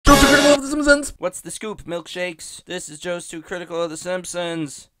Joe's too critical of The Simpsons! What's the scoop, milkshakes? This is Joe's Too Critical of The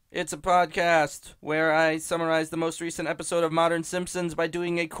Simpsons. It's a podcast where I summarize the most recent episode of Modern Simpsons by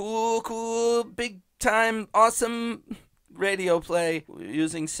doing a cool, big-time, awesome radio play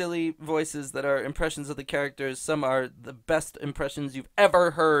using silly voices that are impressions of the characters. Some are the best impressions you've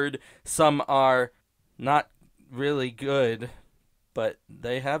ever heard. Some are not really good, but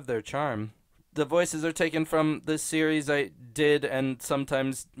they have their charm. The voices are taken from this series I did and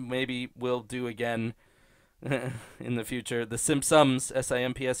sometimes maybe will do again in the future. The Simpsons,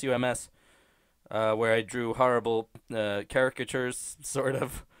 Simpsums, where I drew horrible caricatures, sort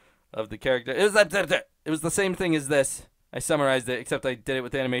of the character. It was the same thing as this. I summarized it, except I did it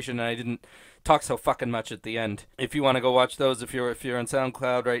with animation and I didn't talk so fucking much at the end. If you want to go watch those, if you're on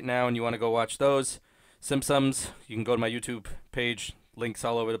SoundCloud right now and you want to go watch those, Simpsons, you can go to my YouTube page. Links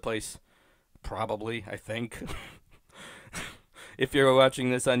all over the place. Probably, I think. If you're watching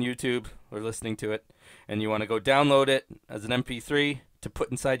this on YouTube or listening to it and you want to go download it as an MP3 to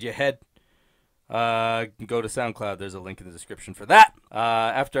put inside your head, go to SoundCloud. There's a link in the description for that.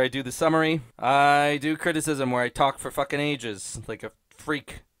 After I do the summary, I do criticism where I talk for fucking ages like a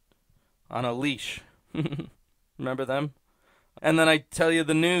freak on a leash. Remember them? And then I tell you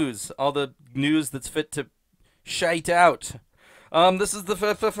the news, all the news that's fit to shite out. This is the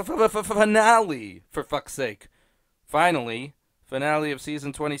finale, for fuck's sake. Finally, finale of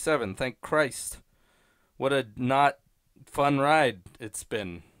season 27. Thank Christ. What a not fun ride it's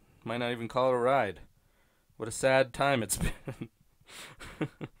been. Might not even call it a ride. What a sad time it's been.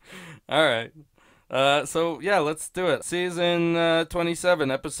 Alright. So, yeah, let's do it. Season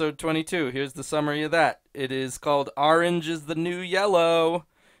 27, episode 22. Here's the summary of that. It is called Orange is the New Yellow.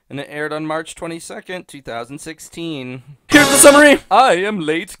 And it aired on March 22nd, 2016. Here's the summary! I am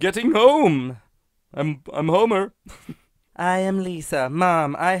late getting home. I'm Homer. I am Lisa.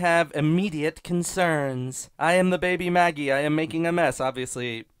 Mom, I have immediate concerns. I am the baby Maggie. I am making a mess.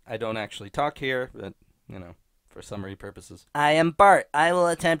 Obviously, I don't actually talk here, but, you know, for summary purposes. I am Bart. I will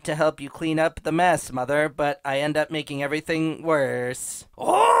attempt to help you clean up the mess, Mother, but I end up making everything worse.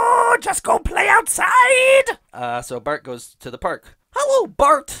 Oh, just go play outside! So Bart goes to the park. Hello,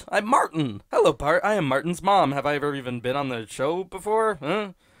 Bart. I'm Martin. Hello, Bart. I am Martin's mom. Have I ever even been on the show before?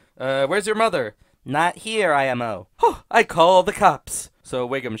 Huh? Where's your mother? Not here, IMO. Oh, I call the cops. So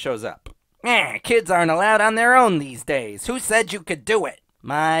Wiggum shows up. Kids aren't allowed on their own these days. Who said you could do it?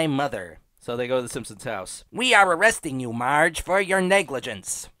 My mother. So they go to the Simpsons' house. We are arresting you, Marge, for your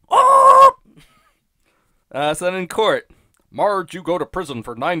negligence. Oh! So then in court, Marge, you go to prison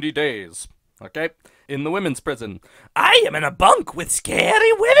for 90 days. Okay? In the women's prison. I am in a bunk with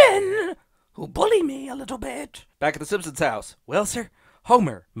scary women who bully me a little bit. Back at the Simpsons' house. Well, sir,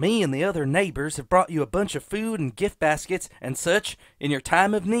 Homer, me and the other neighbors have brought you a bunch of food and gift baskets and such in your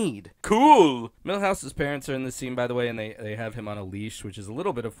time of need. Cool! Milhouse's parents are in this scene, by the way, and they have him on a leash, which is a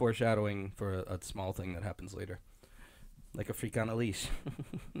little bit of foreshadowing for a small thing that happens later. Like a freak on a leash.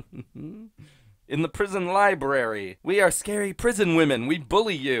 In the prison library. We are scary prison women. We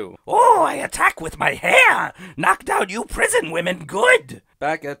bully you. Oh, I attack with my hair. Knock down you prison women good.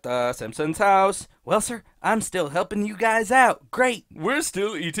 Back at the Simpsons' house. Well, sir, I'm still helping you guys out. Great. We're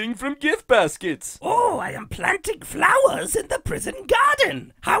still eating from gift baskets. Oh, I am planting flowers in the prison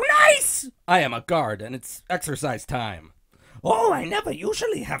garden. How nice. I am a guard, and it's exercise time. Oh, I never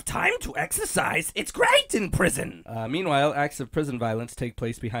usually have time to exercise. It's great in prison. Meanwhile, acts of prison violence take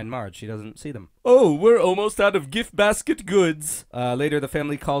place behind Marge. She doesn't see them. Oh, we're almost out of gift basket goods. Later, the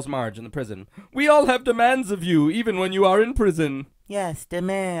family calls Marge in the prison. We all have demands of you, even when you are in prison. Yes,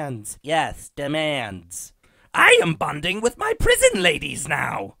 demands. Yes, demands. I am bonding with my prison ladies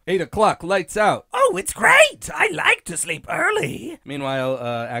now. 8 o'clock, lights out. Oh, it's great. I like to sleep early. Meanwhile,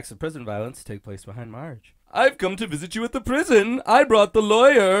 acts of prison violence take place behind Marge. I've come to visit you at the prison. I brought the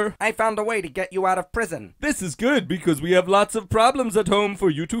lawyer. I found a way to get you out of prison. This is good because we have lots of problems at home for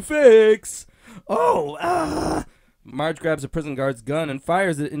you to fix. Oh, Marge grabs a prison guard's gun and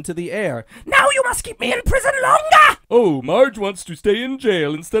fires it into the air. Now you must keep me in prison longer. Oh, Marge wants to stay in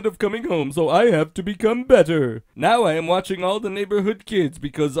jail instead of coming home, so I have to become better. Now I am watching all the neighborhood kids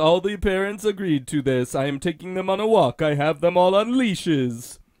because all the parents agreed to this. I am taking them on a walk. I have them all on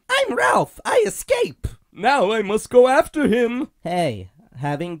leashes. I'm Ralph. I escape. Now I must go after him. Hey,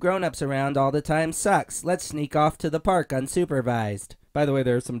 having grown-ups around all the time sucks. Let's sneak off to the park unsupervised. By the way,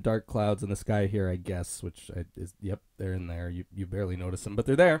 there are some dark clouds in the sky here, I guess, yep, they're in there. You barely notice them, but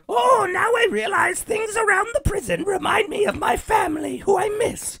they're there. Oh, now I realize things around the prison remind me of my family, who I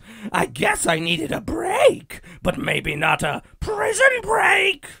miss. I guess I needed a break, but maybe not a prison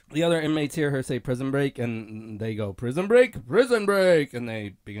break. The other inmates hear her say prison break, and they go, prison break, and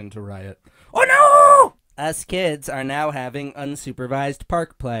they begin to riot. Oh, no! Us kids are now having unsupervised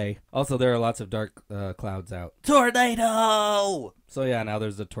park play. Also, there are lots of dark clouds out. Tornado! So yeah, now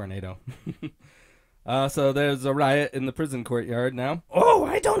there's a tornado. So there's a riot in the prison courtyard now. Oh,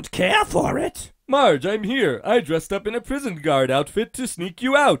 I don't care for it. Marge, I'm here. I dressed up in a prison guard outfit to sneak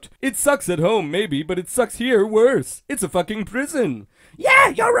you out. It sucks at home, maybe, but it sucks here worse. It's a fucking prison. Yeah,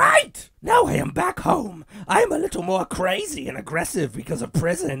 you're right. Now I am back home. I'm a little more crazy and aggressive because of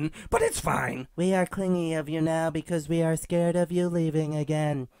prison, but it's fine. We are clingy of you now because we are scared of you leaving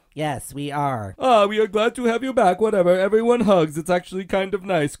again. Yes, we are. We are glad to have you back, whatever. Everyone hugs. It's actually kind of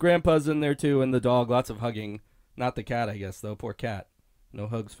nice. Grandpa's in there too, and the dog. Lots of hugging. Not the cat, I guess, though. Poor cat. No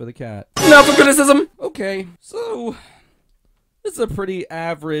hugs for the cat. Now for criticism! Okay, so it's a pretty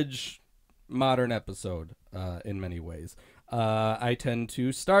average modern episode in many ways. I tend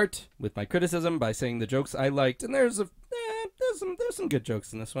to start with my criticism by saying the jokes I liked, and there's some good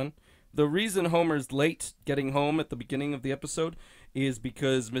jokes in this one. The reason Homer's late getting home at the beginning of the episode is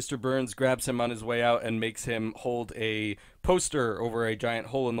because Mr. Burns grabs him on his way out and makes him hold a poster over a giant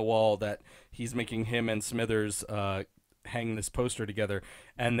hole in the wall that he's making him and Smithers hang this poster together,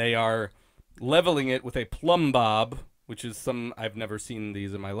 and they are leveling it with a plumb bob, which is I've never seen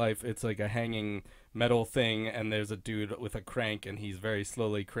these in my life. It's like a hanging metal thing, and there's a dude with a crank, and he's very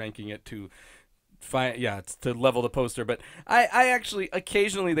slowly cranking it to it's to level the poster. But I actually,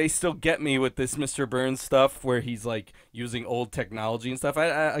 occasionally they still get me with this Mr. Burns stuff where he's like using old technology and stuff.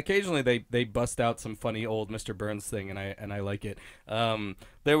 Occasionally they bust out some funny old Mr. Burns thing, and I like it.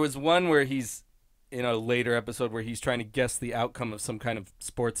 There was one where he's in a later episode where he's trying to guess the outcome of some kind of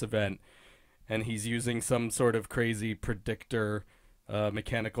sports event, and he's using some sort of crazy predictor,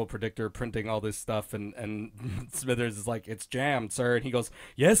 mechanical predictor, printing all this stuff, and Smithers is like, "It's jammed, sir," and he goes,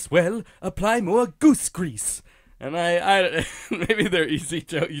 "Yes, well, apply more goose grease." And I maybe they're easy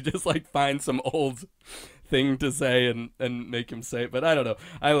joke. You just like find some old thing to say and make him say it, but I don't know.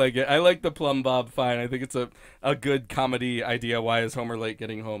 I like it. I like the plumb bob fine. I think it's a good comedy idea. Why is Homer late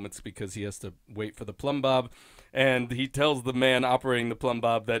getting home? It's because he has to wait for the plumb bob, and he tells the man operating the plumb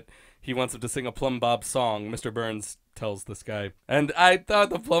bob that he wants him to sing a plumb bob song. Mr. Burns tells this guy, and I thought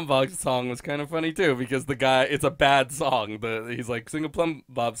the plumb bob song was kind of funny too, because the guy, it's a bad song. He's like, "Sing a plumb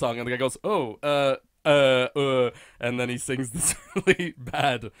bob song," and the guy goes, and then he sings this really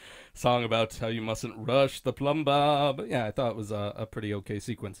bad song about how you mustn't rush the plumb bob. Yeah, I thought it was a pretty okay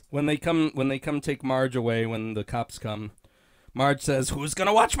sequence. When they come take Marge away, when the cops come, Marge says, "Who's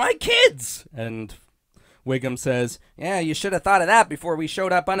gonna watch my kids?" And Wiggum says, "Yeah, you should have thought of that before we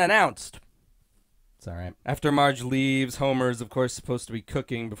showed up unannounced." It's all right. After Marge leaves, Homer's, of course, supposed to be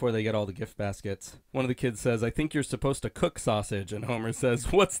cooking before they get all the gift baskets. One of the kids says, "I think you're supposed to cook sausage," and Homer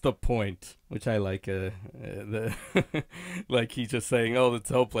says, "What's the point?" Which I like. Like he's just saying, "Oh,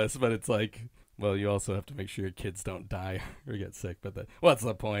 it's hopeless," but it's like, well, you also have to make sure your kids don't die or get sick. But what's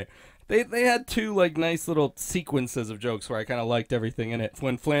the point? They had two like nice little sequences of jokes where I kind of liked everything in it.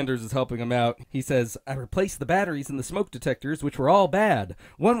 When Flanders is helping him out, he says, "I replaced the batteries in the smoke detectors, which were all bad.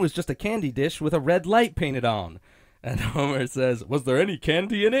 One was just a candy dish with a red light painted on." And Homer says, "Was there any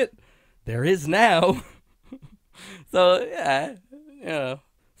candy in it?" "There is now." So yeah,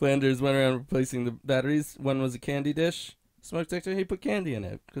 Flanders went around replacing the batteries. One was a candy dish. Smoke detector, he put candy in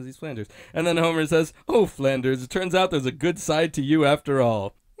it because he's Flanders. And then Homer says, "Oh, Flanders, it turns out there's a good side to you after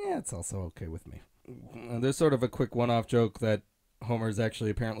all." Yeah, it's also okay with me. There's sort of a quick one-off joke that Homer's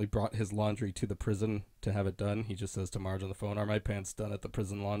actually apparently brought his laundry to the prison to have it done. He just says to Marge on the phone, "Are my pants done at the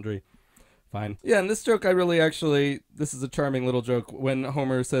prison laundry?" Fine. Yeah, and this joke this is a charming little joke. When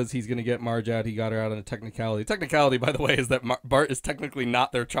Homer says he's going to get Marge out, he got her out on a technicality. Technicality, by the way, is that Bart is technically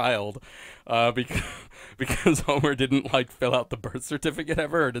not their child, because Homer didn't, fill out the birth certificate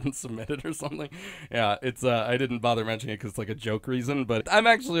ever, or didn't submit it or something. Yeah, it's, I didn't bother mentioning it because it's like a joke reason, but I'm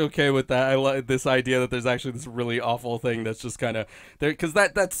actually okay with that. I like this idea that there's actually this really awful thing that's just kind of there, because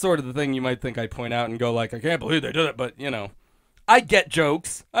that's sort of the thing you might think I point out and go like, "I can't believe they did it," but, I get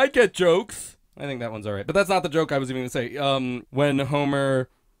jokes. I think that one's all right. But that's not the joke I was even going to say. When Homer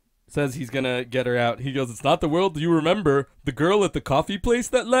says he's going to get her out, he goes, "It's not the world you remember. The girl at the coffee place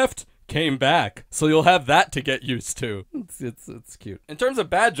that left came back. So you'll have that to get used to." It's cute. In terms of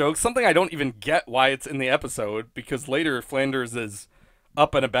bad jokes, something I don't even get why it's in the episode, because later Flanders is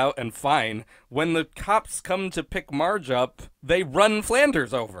up and about and fine. When the cops come to pick Marge up, they run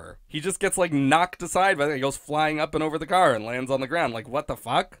Flanders over. He just gets, like, knocked aside by he goes flying up and over the car and lands on the ground. Like, what the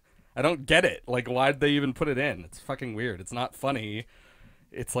fuck? I don't get it. Like, why'd they even put it in? It's fucking weird. It's not funny.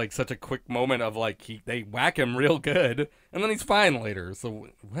 It's, like, such a quick moment of, like, they whack him real good, and then he's fine later. So,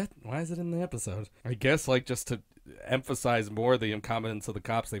 what? Why is it in the episode? I guess, like, just to emphasize more the incompetence of the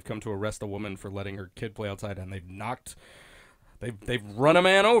cops, they've come to arrest a woman for letting her kid play outside, and they've run a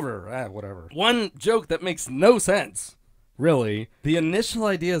man over. Whatever. One joke that makes no sense, really. The initial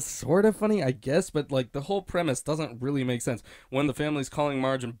idea is sort of funny, I guess, but, like, the whole premise doesn't really make sense. When the family's calling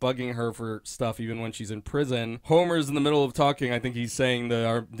Marge and bugging her for stuff, even when she's in prison, Homer's in the middle of talking. I think he's saying,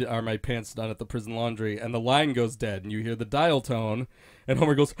 are my pants done at the prison laundry? And the line goes dead, and you hear the dial tone, and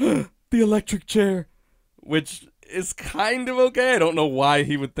Homer goes, the electric chair, which is kind of okay. I don't know why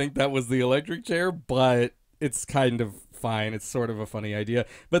he would think that was the electric chair, but it's kind of fine. It's sort of a funny idea.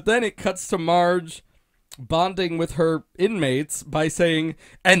 But then it cuts to Marge bonding with her inmates by saying,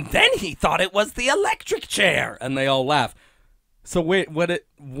 and then he thought it was the electric chair, and they all laugh. So wait, okay.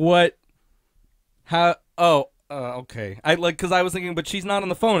 Because I was thinking, but she's not on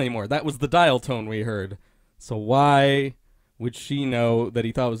the phone anymore. That was the dial tone we heard. So why would she know that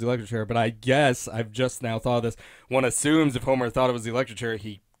he thought it was the electric chair? But I guess I've just now thought of this. One assumes if Homer thought it was the electric chair,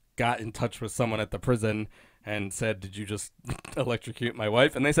 he got in touch with someone at the prison and said, did you just electrocute my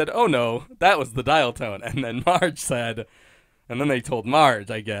wife? And they said, oh no, that was the dial tone. And then Marge said, and then they told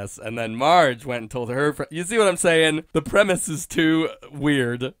Marge, I guess. And then Marge went and told her, you see what I'm saying? The premise is too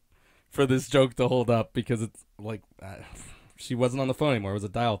weird for this joke to hold up, because it's like, she wasn't on the phone anymore. It was a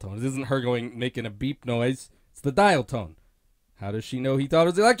dial tone. It isn't her making a beep noise. It's the dial tone. How does she know he thought it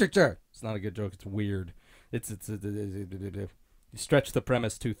was the electric chair? It's not a good joke. It's weird. You stretch the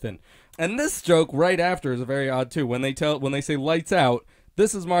premise too thin. And this joke right after is very odd too. When they say lights out,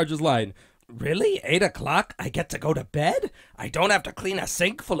 this is Marge's line. Really? 8 o'clock? I get to go to bed? I don't have to clean a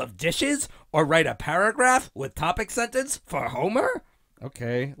sink full of dishes or write a paragraph with topic sentence for Homer?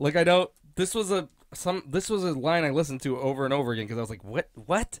 Okay. Like, I don't... This was a line I listened to over and over again because I was like,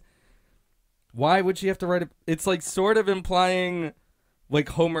 what? Why would she have to write It's like sort of implying like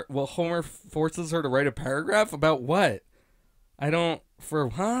Homer forces her to write a paragraph about what? For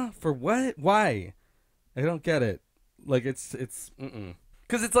what? Why? I don't get it. Like, it's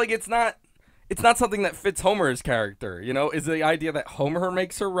because it's like, it's not something that fits Homer's character, you know? Is the idea that Homer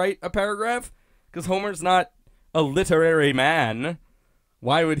makes her write a paragraph? Because Homer's not a literary man.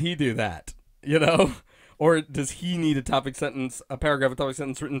 Why would he do that? You know? Or does he need a paragraph, a topic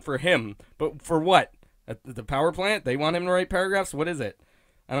sentence written for him? But for what? At the power plant? They want him to write paragraphs? What is it?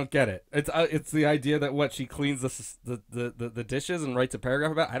 I don't get it. It's the idea that she cleans the dishes and writes a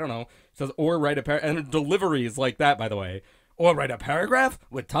paragraph about? I don't know. It says, or write a paragraph. And delivery is like that, by the way. Or write a paragraph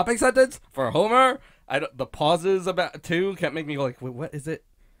with topic sentence for Homer? The pauses about too can't make me go like, wait, what is it?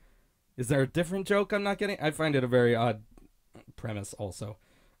 Is there a different joke I'm not getting? I find it a very odd premise also.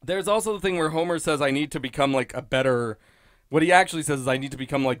 There's also the thing where Homer says, I need to become like a better... What he actually says is, I need to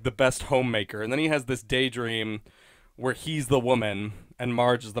become like the best homemaker. And then he has this daydream where he's the woman and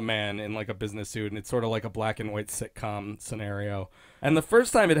Marge is the man in like a business suit. And it's sort of like a black and white sitcom scenario. And the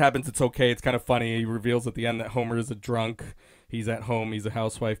first time it happens, it's okay. It's kind of funny. He reveals at the end that Homer is a drunk. He's at home. He's a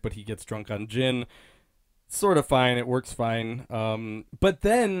housewife, but he gets drunk on gin. Sort of fine. It works fine. But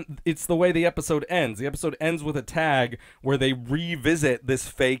then it's the way the episode ends. The episode ends with a tag where they revisit this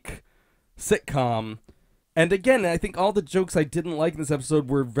fake sitcom. And again, I think all the jokes I didn't like in this episode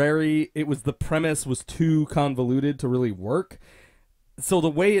were the premise was too convoluted to really work. So the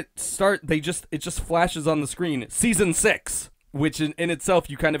way it just flashes on the screen, season 6, which in itself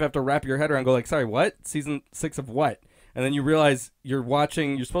you kind of have to wrap your head around and go like, sorry, what? Season 6 of what? And then you realize you're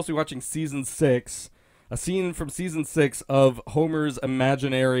supposed to be watching season 6, a scene from season 6 of Homer's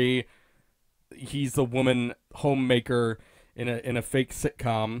imaginary, he's a woman homemaker in a fake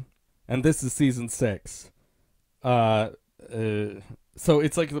sitcom, and this is season 6. So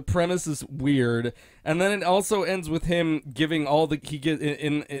it's like the premise is weird, and then it also ends with him giving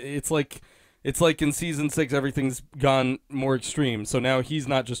it's like in season 6 everything's gone more extreme. So now he's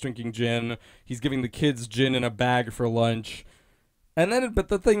not just drinking gin, he's giving the kids gin in a bag for lunch. And then, but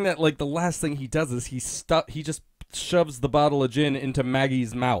the thing that, like, the last thing he does is he just shoves the bottle of gin into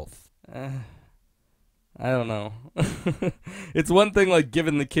Maggie's mouth. I don't know. It's one thing, like,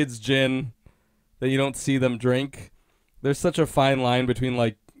 giving the kids gin that you don't see them drink. There's such a fine line between,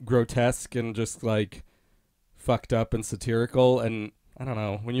 like, grotesque and just, like, fucked up and satirical. And, I don't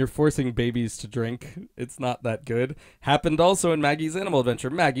know, when you're forcing babies to drink, it's not that good. Happened also in Maggie's Animal Adventure.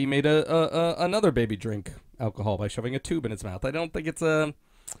 Maggie made another baby drink alcohol by shoving a tube in its mouth. I don't think it's a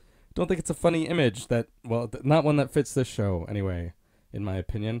funny image that, well, not one that fits this show anyway, in my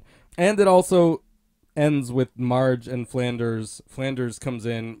opinion. And it also ends with Marge and Flanders. Flanders comes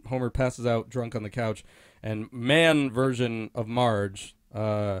in, Homer passes out drunk on the couch, and man version of Marge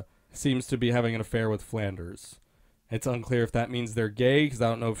seems to be having an affair with Flanders. It's unclear if that means they're gay, because I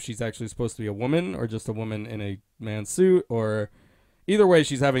don't know if she's actually supposed to be a woman or just a woman in a man's suit, or either way,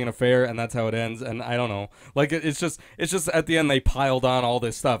 she's having an affair, and that's how it ends. And I don't know. Like, it's just at the end they piled on all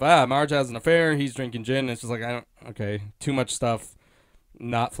this stuff. Marge has an affair. He's drinking gin. It's just like, okay, too much stuff,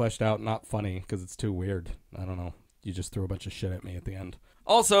 not fleshed out, not funny, because it's too weird. I don't know. You just threw a bunch of shit at me at the end.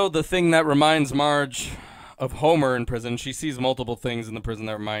 Also, the thing that reminds Marge of Homer in prison, she sees multiple things in the prison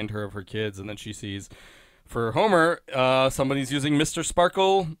that remind her of her kids, and then she sees, for Homer, somebody's using Mr.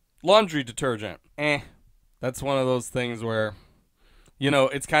 Sparkle laundry detergent. That's one of those things where, you know,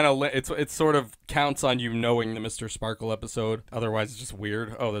 it's kind of it sort of counts on you knowing the Mr. Sparkle episode. Otherwise, it's just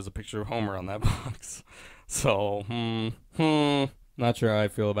weird. Oh, there's a picture of Homer on that box. So, not sure how I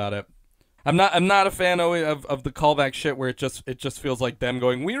feel about it. I'm not a fan of the callback shit where it just feels like them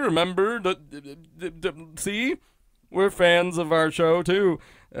going, we remember see, we're fans of our show too.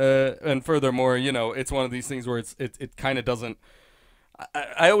 And furthermore, you know, it's one of these things where it kind of doesn't.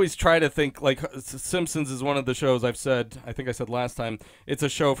 I always try to think, like, Simpsons is one of the shows I think I said last time, it's a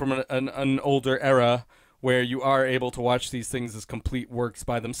show from an older era where you are able to watch these things as complete works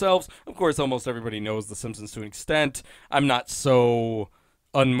by themselves. Of course, almost everybody knows The Simpsons to an extent. I'm not so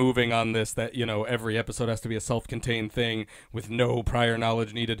unmoving on this that, you know, every episode has to be a self-contained thing with no prior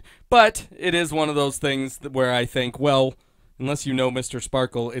knowledge needed. But it is one of those things where I think, well, unless you know Mr.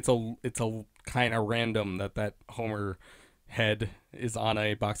 Sparkle, it's a kind of random that Homer head is on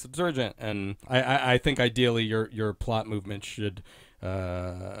a box of detergent. And I think ideally your plot movement should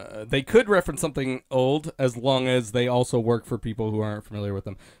they could reference something old as long as they also work for people who aren't familiar with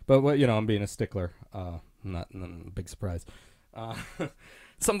them. But you know, I'm being a stickler. Not a big surprise.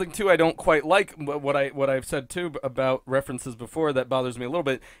 Something too I don't quite like, what I've said too about references before that bothers me a little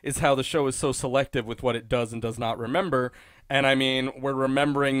bit, is how the show is so selective with what it does and does not remember. And I mean, we're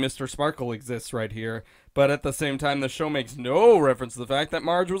remembering Mr. Sparkle exists right here, but at the same time the show makes no reference to the fact that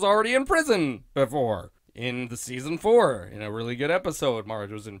Marge was already in prison before. In the season 4, in a really good episode,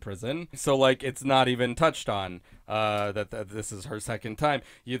 Marge was in prison. So, like, it's not even touched on that this is her second time.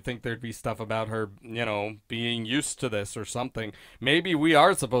 You'd think there'd be stuff about her, you know, being used to this or something. Maybe we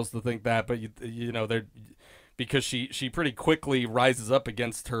are supposed to think that, but, you know, because she pretty quickly rises up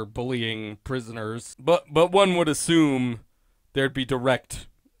against her bullying prisoners. But one would assume there'd be direct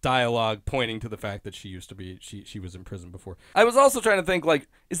dialogue pointing to the fact that she was in prison before. I was also trying to think, like,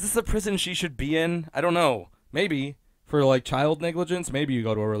 is this a prison she should be in? I don't know. Maybe for, like, child negligence, maybe you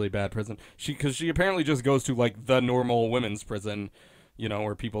go to a really bad prison. Because she apparently just goes to, like, the normal women's prison, you know,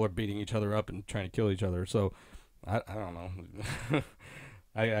 where people are beating each other up and trying to kill each other. So I don't know.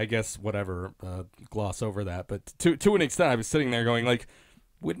 I guess whatever, gloss over that. But to an extent, I was sitting there going, like,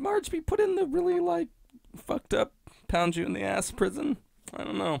 would Marge be put in the really, like, fucked up, pound you in the ass prison? I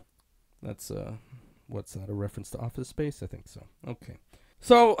don't know. That's, what's that, a reference to Office Space? I think so. Okay.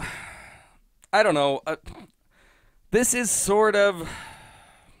 So, I don't know. This is sort of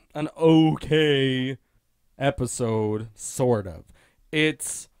an okay episode, sort of.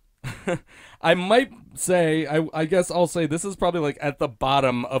 It's, I might say, I guess I'll say this is probably like at the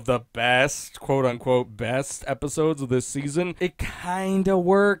bottom of the best, quote unquote, best episodes of this season. It kind of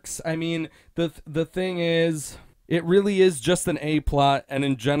works. I mean, the thing is, it really is just an A plot, and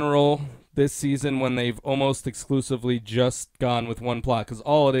in general, this season, when they've almost exclusively just gone with one plot, because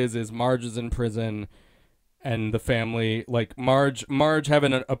all it is Marge is in prison, and the family, like, Marge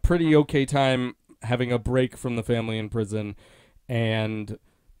having a pretty okay time having a break from the family in prison, and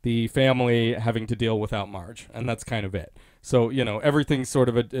the family having to deal without Marge, and that's kind of it. So, you know, everything's sort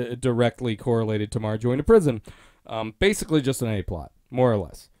of directly correlated to Marge going to prison. Basically just an A plot, more or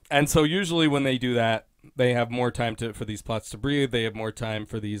less. And so usually when they do that, they have more time for these plots to breathe. They have more time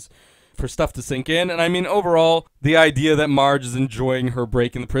for stuff to sink in. And I mean, overall, the idea that Marge is enjoying her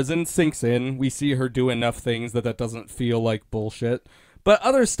break in the prison sinks in. We see her do enough things that doesn't feel like bullshit. But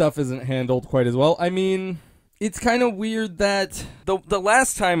other stuff isn't handled quite as well. I mean, it's kind of weird that the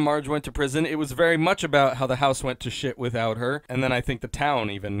last time Marge went to prison, it was very much about how the house went to shit without her. And then I think the town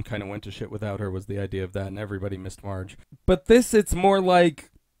even kind of went to shit without her was the idea of that, and everybody missed Marge. But this, it's more like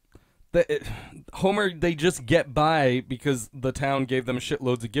Homer, they just get by because the town gave them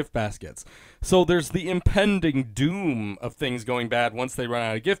shitloads of gift baskets. So there's the impending doom of things going bad once they run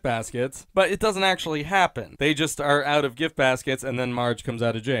out of gift baskets, but it doesn't actually happen. They just are out of gift baskets, and then Marge comes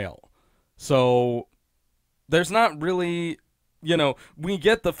out of jail. So there's not really, you know, we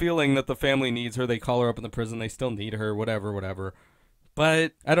get the feeling that the family needs her. They call her up in the prison. They still need her, whatever.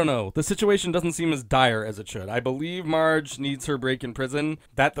 But I don't know. The situation doesn't seem as dire as it should. I believe Marge needs her break in prison.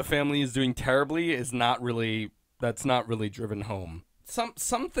 That the family is doing terribly is not really, that's not really driven home.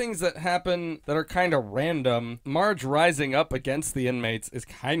 Some things that happen that are kind of random. Marge rising up against the inmates is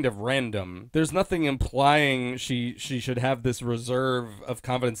kind of random. There's nothing implying she should have this reserve of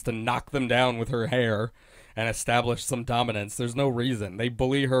confidence to knock them down with her hair and establish some dominance. There's no reason. They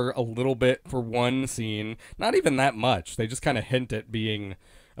bully her a little bit for one scene. Not even that much. They just kind of hint at being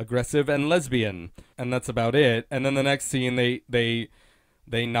aggressive and lesbian, and that's about it. And then the next scene, they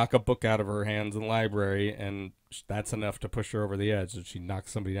knock a book out of her hands in the library, and that's enough to push her over the edge. And she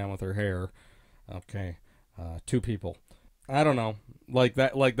knocks somebody down with her hair. Okay, 2 people. I don't know.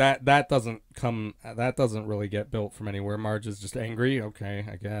 That doesn't really get built from anywhere. Marge is just angry. Okay,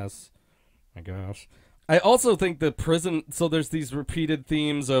 I guess. I also think the prison, so there's these repeated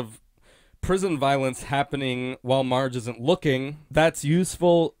themes of prison violence happening while Marge isn't looking. That's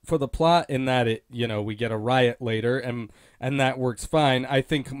useful for the plot in that it, you know, we get a riot later and that works fine. I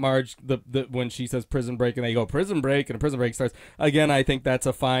think Marge, when she says prison break and they go prison break and a prison break starts, again, I think that's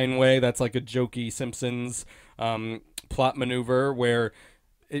a fine way. That's like a jokey Simpsons plot maneuver where,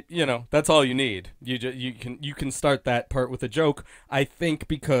 you know, that's all you need. You can start that part with a joke. I think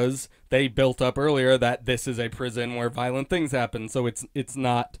because they built up earlier that this is a prison where violent things happen, so it's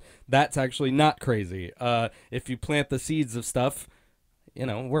not. That's actually not crazy. If you plant the seeds of stuff, you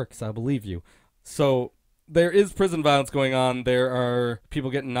know, it works. I believe you. So there is prison violence going on. There are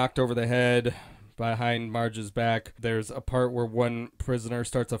people getting knocked over the head behind Marge's back. There's a part where one prisoner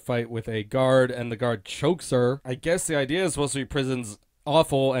starts a fight with a guard, and the guard chokes her. I guess the idea is supposed to be prison's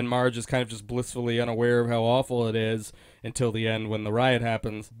awful, and Marge is kind of just blissfully unaware of how awful it is until the end when the riot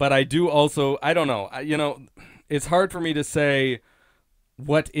happens. But I do also, I don't know, you know, it's hard for me to say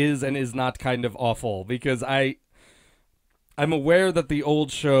what is and is not kind of awful, because I'm aware that the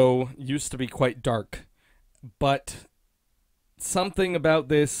old show used to be quite dark, but something about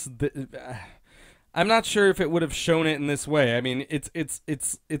this, I'm not sure if it would have shown it in this way. I mean, it's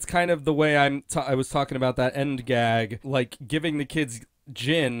kind of the way I was talking about that end gag, like giving the kids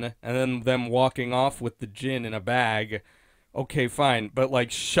gin and then them walking off with the gin in a bag. Okay, fine, but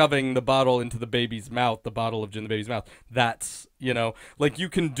like shoving the bottle into the baby's mouth, the bottle of gin in the baby's mouth, that's, you know, like you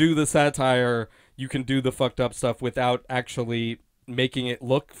can do the satire, you can do the fucked up stuff without actually making it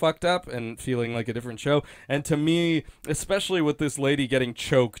look fucked up and feeling like a different show. And to me, especially with this lady getting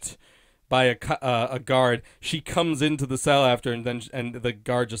choked by a guard, she comes into the cell after, and the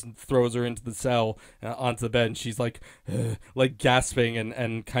guard just throws her into the cell onto the bed, and she's like gasping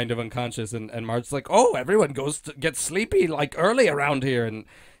and kind of unconscious, and Marge's like, oh, everyone goes to get sleepy like early around here, and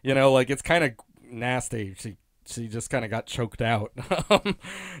you know, like it's kind of nasty. She just kind of got choked out.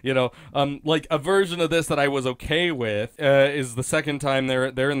 You know, like a version of this that I was okay with is the second time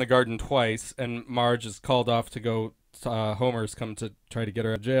they're in the garden twice, and Marge is called off to go. Homer's come to try to get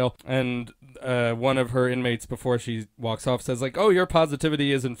her out of jail, and one of her inmates before she walks off says like, oh, your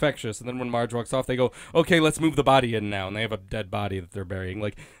positivity is infectious, and then when Marge walks off they go, okay, let's move the body in now, and they have a dead body that they're burying.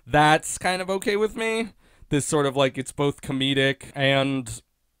 Like, that's kind of okay with me. This sort of like, it's both comedic and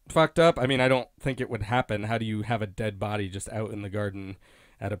fucked up. I mean, I don't think it would happen. How do you have a dead body just out in the garden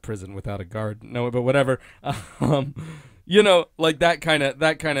at a prison without a guard? No, but whatever. You know, like that kind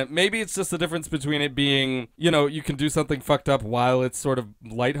of, maybe it's just the difference between it being, you know, you can do something fucked up while it's sort of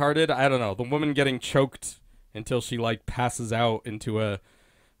lighthearted. I don't know. The woman getting choked until she like passes out into a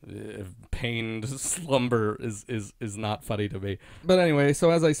pained slumber is not funny to me. But anyway, so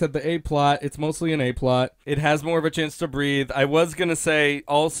as I said, the A plot, it's mostly an A plot. It has more of a chance to breathe. I was going to say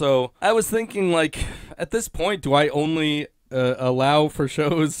also, I was thinking like, at this point, do I only allow for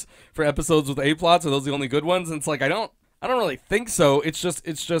episodes with A plots? Are those the only good ones? And it's like, I don't really think so. It's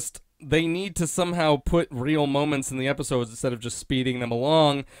just they need to somehow put real moments in the episodes instead of just speeding them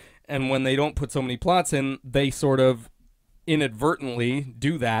along. And when they don't put so many plots in, they sort of inadvertently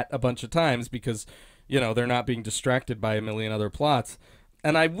do that a bunch of times because, you know, they're not being distracted by a million other plots.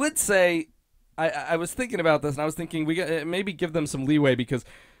 And I would say, I was thinking about this, and I was thinking we maybe give them some leeway, because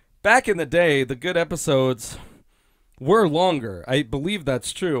back in the day, the good episodes were longer. I believe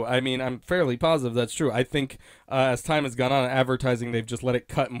that's true. I mean, I'm fairly positive that's true. I think as time has gone on, advertising, they've just let it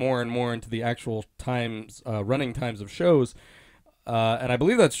cut more and more into the actual times, running times of shows. And I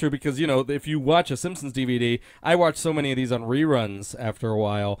believe that's true because, you know, if you watch a Simpsons DVD, I watch so many of these on reruns after a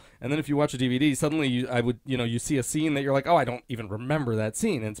while. And then if you watch a DVD, suddenly you see a scene that you're like, oh, I don't even remember that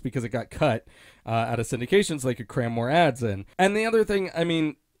scene. And it's because it got cut out of syndication so they could cram more ads in. And the other thing, I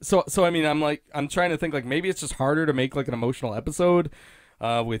mean, So I mean, I'm trying to think, like, maybe it's just harder to make like an emotional episode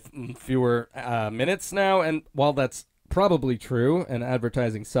with fewer minutes now. And while that's probably true and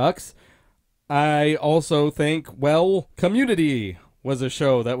advertising sucks, I also think, well, Community was a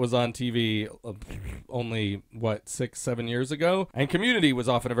show that was on TV only, 6-7 years ago? And Community was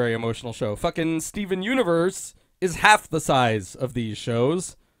often a very emotional show. Fucking Steven Universe is half the size of these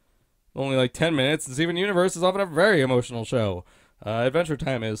shows. Only like 10 minutes, and Steven Universe is often a very emotional show. Adventure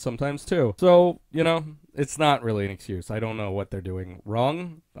Time is sometimes too. So, it's not really an excuse. I don't know what they're doing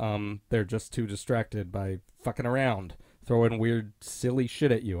wrong. They're just too distracted by fucking around, throwing weird, silly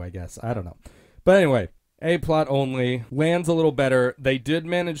shit at you, I guess. I don't know. But anyway, A plot only, lands a little better. They did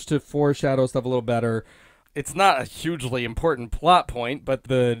manage to foreshadow stuff a little better. It's not a hugely important plot point, but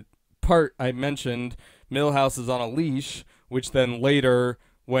the part I mentioned, Milhouse is on a leash, which then later,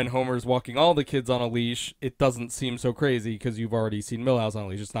 when Homer's walking all the kids on a leash, it doesn't seem so crazy because you've already seen Milhouse on a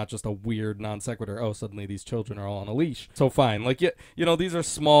leash. It's not just a weird non sequitur. Oh, suddenly these children are all on a leash. So fine. Like, these are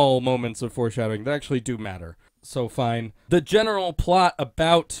small moments of foreshadowing that actually do matter. So fine. The general plot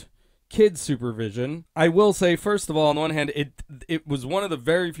about kid supervision, I will say, first of all, on the one hand, it was one of the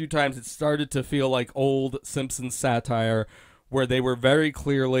very few times it started to feel like old Simpsons satire, where they were very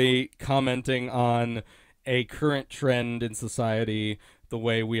clearly commenting on a current trend in society, the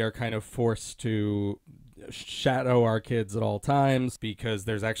way we are kind of forced to shadow our kids at all times because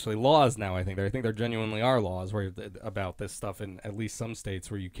there's actually laws now. I think there genuinely are laws about this stuff in at least some states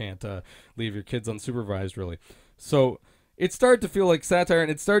where you can't leave your kids unsupervised, really. So it started to feel like satire, and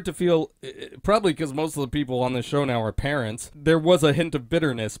it started to feel, probably because most of the people on this show now are parents, there was a hint of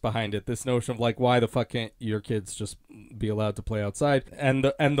bitterness behind it, this notion of, like, why the fuck can't your kids just be allowed to play outside? And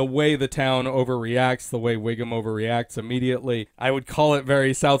the way the town overreacts, the way Wiggum overreacts immediately, I would call it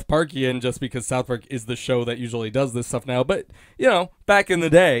very South Parkian, just because South Park is the show that usually does this stuff now. But, back in the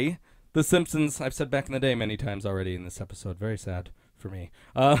day, The Simpsons, I've said back in the day many times already in this episode, very sad for me.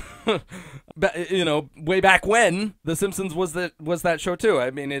 Way back when, The Simpsons was that show too.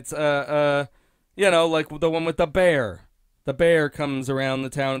 I mean, it's like the one with the bear. The bear comes around the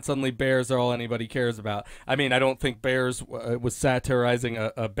town, and suddenly bears are all anybody cares about. I mean, I don't think Bears was satirizing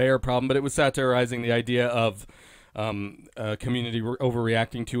a bear problem, but it was satirizing the idea of a community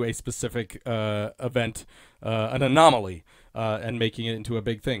overreacting to a specific event, an anomaly, and making it into a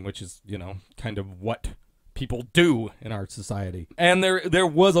big thing, which is, kind of what people do in our society. And there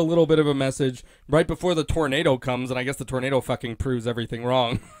was a little bit of a message right before the tornado comes, and I guess the tornado fucking proves everything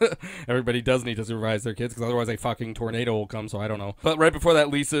wrong. Everybody does need to supervise their kids, because otherwise a fucking tornado will come, so I don't know. But right before that,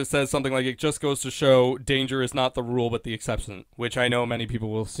 Lisa says something like, it just goes to show danger is not the rule but the exception, which I know many people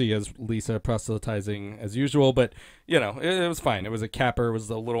will see as Lisa proselytizing as usual, but, it was fine. It was a capper, it was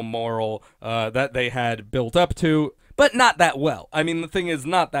a little moral that they had built up to, but not that well. I mean, the thing is,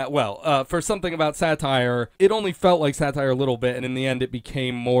 not that well. For something about satire, it only felt like satire a little bit, and in the end it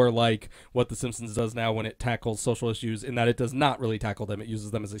became more like what The Simpsons does now when it tackles social issues, in that it does not really tackle them. It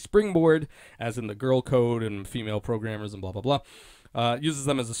uses them as a springboard, as in the girl code and female programmers and blah, blah, blah. Uses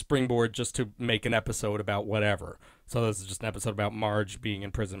them as a springboard just to make an episode about whatever. So this is just an episode about Marge being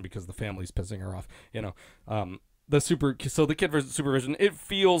in prison because the family's pissing her off, So the kid versus supervision, it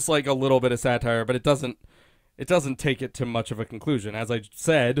feels like a little bit of satire, but it doesn't take it to much of a conclusion. As I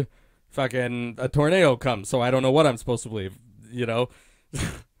said, fucking a tornado comes, so I don't know what I'm supposed to believe,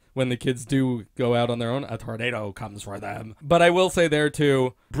 when the kids do go out on their own, a tornado comes for them. But I will say there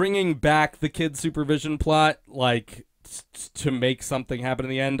too, bringing back the kid supervision plot, like, to make something happen in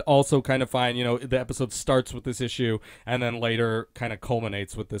the end, also kind of fine. The episode starts with this issue and then later kind of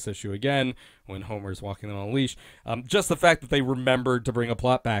culminates with this issue again when Homer's walking them on a leash. Just the fact that they remembered to bring a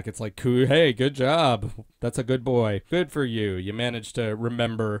plot back, it's like, hey, good job, that's a good boy, good for you, you managed to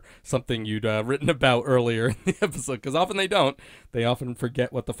remember something you'd written about earlier in the episode, because often they don't. They often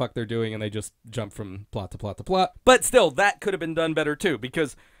forget what the fuck they're doing and they just jump from plot to plot to plot. But still, that could have been done better too,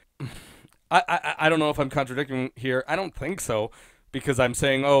 because I don't know if I'm contradicting here. I don't think so, because I'm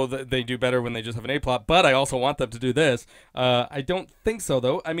saying, they do better when they just have an A-plot, but I also want them to do this. I don't think so,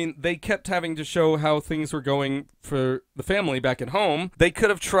 though. I mean, they kept having to show how things were going for the family back at home. They could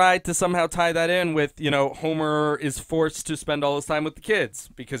have tried to somehow tie that in with, Homer is forced to spend all his time with the kids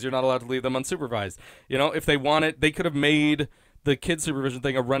because you're not allowed to leave them unsupervised. If they wanted, they could have made the kid supervision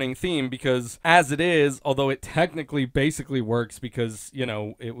thing a running theme, because as it is, although it technically basically works because,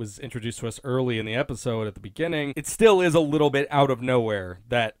 it was introduced to us early in the episode at the beginning, it still is a little bit out of nowhere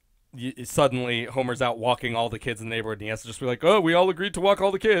that suddenly Homer's out walking all the kids in the neighborhood and he has to just be like, we all agreed to walk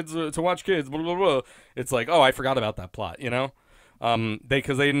all the kids, to watch kids, blah, blah, blah. It's like, I forgot about that plot,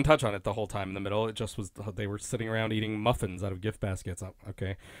 Because they didn't touch on it the whole time in the middle. It just was, they were sitting around eating muffins out of gift baskets. Oh,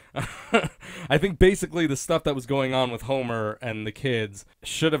 okay. I think basically the stuff that was going on with Homer and the kids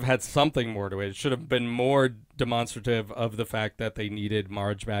should have had something more to it. It should have been more demonstrative of the fact that they needed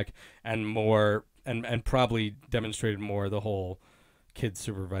Marge back, and more, and probably demonstrated more the whole kids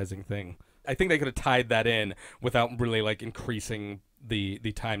supervising thing. I think they could have tied that in without really like increasing the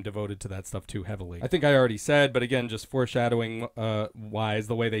time devoted to that stuff too heavily. I think I already said, but again, just foreshadowing wise,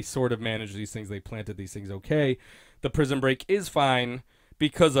 the way they sort of manage these things, they planted these things okay. The prison break is fine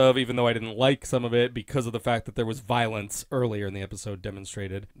because of, even though I didn't like some of it, because of the fact that there was violence earlier in the episode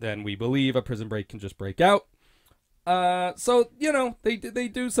demonstrated. Then we believe a prison break can just break out. So, you know, they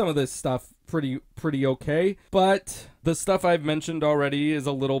do some of this stuff pretty okay, but the stuff I've mentioned already is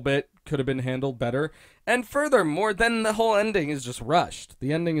a little bit, could have been handled better. And furthermore, then the whole ending is just rushed.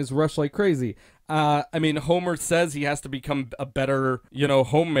 The ending is rushed like crazy. I mean, Homer says he has to become a better, you know,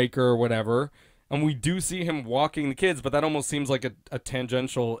 homemaker or whatever, and we do see him walking the kids, but that almost seems like a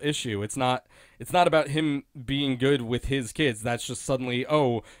tangential issue. It's not about him being good with his kids. That's just suddenly,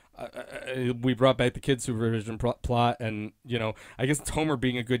 we brought back the kid supervision plot, and, you know, I guess it's Homer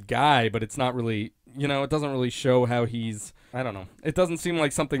being a good guy, but it's not really, you know, it doesn't really show how he's, I don't know. It doesn't seem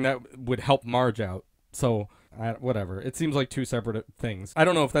like something that would help Marge out. So, whatever. It seems like two separate things. I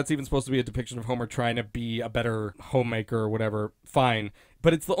don't know if that's even supposed to be a depiction of Homer trying to be a better homemaker or whatever. Fine.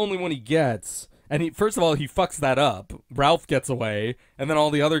 But it's the only one he gets. And first of all, he fucks that up. Ralph gets away, and then all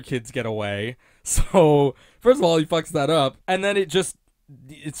the other kids get away. So, first of all, he fucks that up, and then it's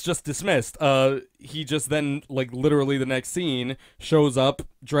just dismissed. He just then, like, literally the next scene, shows up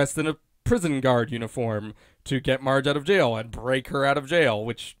dressed in a prison guard uniform to get Marge out of jail and break her out of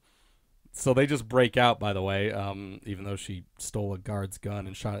jail, so they just break out, by the way, even though she stole a guard's gun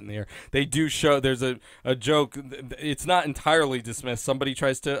and shot it in the air. They do show, there's a joke, it's not entirely dismissed. Somebody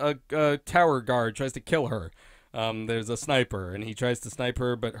a tower guard tries to kill her. There's a sniper, and he tries to snipe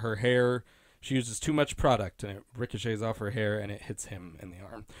her, but her hair, she uses too much product, and it ricochets off her hair, and it hits him in the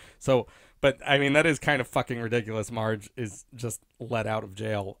arm. So, but, I mean, that is kind of fucking ridiculous. Marge is just let out of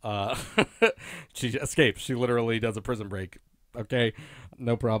jail. She escapes. She literally does a prison break. Okay,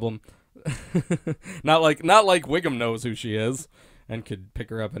 no problem. Not like Wiggum knows who she is and could pick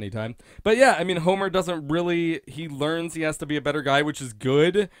her up anytime. But yeah, I mean, Homer doesn't really, he learns he has to be a better guy, which is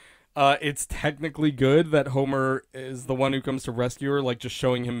good. It's technically good that Homer is the one who comes to rescue her, like just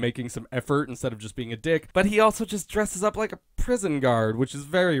showing him making some effort instead of just being a dick. But he also just dresses up like a prison guard, which is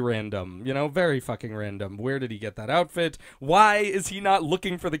very random, you know, very fucking random. Where did he get that outfit? Why is he not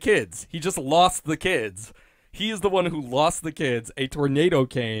looking for the kids? He just lost the kids. He is the one who lost the kids. A tornado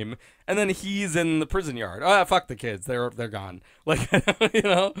came, and then he's in the prison yard. Fuck the kids. They're gone. Like, you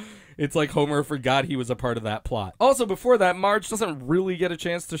know, it's like Homer forgot he was a part of that plot. Also, before that, Marge doesn't really get a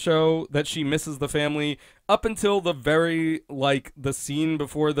chance to show that she misses the family up until the very, like, the scene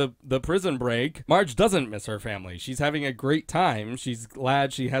before the prison break. Marge doesn't miss her family. She's having a great time. She's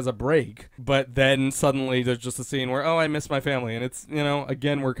glad she has a break. But then suddenly there's just a scene where, I miss my family. And it's, you know,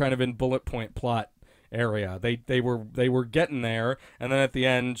 again, we're kind of in bullet point plot area. They were getting there, and then at the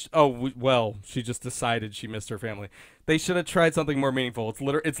end, well, she just decided she missed her family. They should have tried something more meaningful.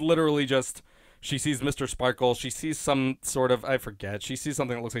 It's literally just, she sees Mr. Sparkle, she sees some sort of, I forget, she sees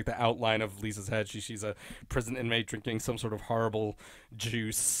something that looks like the outline of Lisa's head. She sees a prison inmate drinking some sort of horrible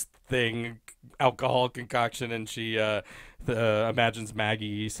juice thing, alcohol concoction, and she imagines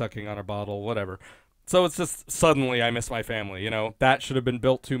Maggie sucking on a bottle, whatever. So it's just, suddenly I miss my family, you know? That should have been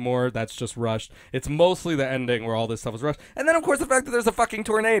built to more. That's just rushed. It's mostly the ending where all this stuff was rushed. And then, of course, the fact that there's a fucking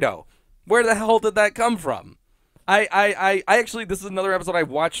tornado. Where the hell did that come from? I actually, this is another episode I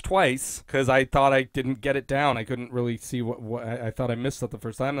watched twice, because I thought I didn't get it down. I couldn't really see what I thought I missed it the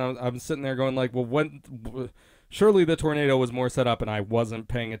first time. And I'm sitting there going like, well, surely the tornado was more set up and I wasn't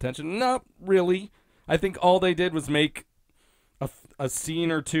paying attention. Not really. I think all they did was make a scene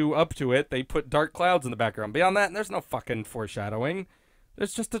or two up to it. They put dark clouds in the background. Beyond that, there's no fucking foreshadowing.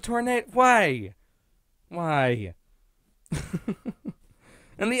 There's just a tornado. Why?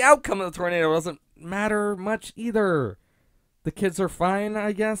 And the outcome of the tornado doesn't matter much either. The kids are fine,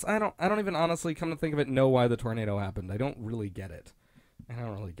 I guess. I don't even honestly, come to think of it, know why the tornado happened. I don't really get it.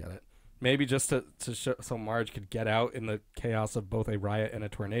 Maybe just to show, so Marge could get out in the chaos of both a riot and a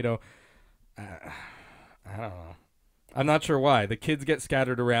tornado. I don't know. I'm not sure why. The kids get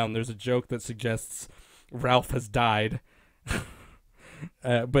scattered around. There's a joke that suggests Ralph has died.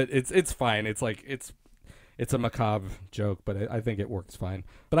 But it's fine. It's like, it's a macabre joke, but I think it works fine.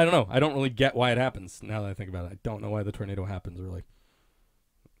 But I don't know. I don't really get why it happens, now that I think about it. I don't know why the tornado happens, really.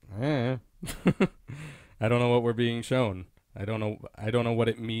 I don't know what we're being shown. I don't know what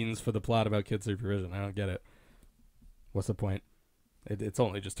it means for the plot about kid supervision. I don't get it. What's the point? It's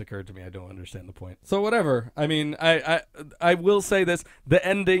only just occurred to me. I don't understand the point. So whatever. I mean, I will say this. The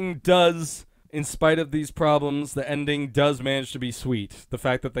ending does, in spite of these problems, the ending does manage to be sweet. The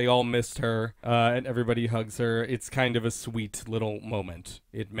fact that they all missed her and everybody hugs her, it's kind of a sweet little moment.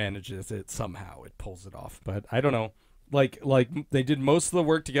 It manages it somehow. It pulls it off. But I don't know. Like they did most of the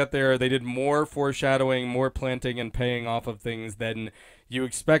work to get there. They did more foreshadowing, more planting and paying off of things than you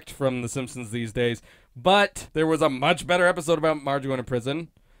expect from The Simpsons these days. But there was a much better episode about Marge going to prison.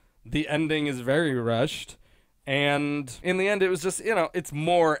 The ending is very rushed. And in the end, it was just, it's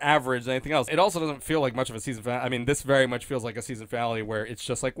more average than anything else. It also doesn't feel like much of a season finale. I mean, this very much feels like a season finale where it's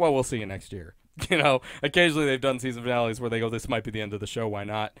just like, well, we'll see you next year. Occasionally they've done season finales where they go, this might be the end of the show. Why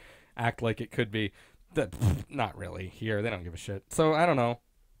not act like it could be? Not really. Here, they don't give a shit. So, I don't know.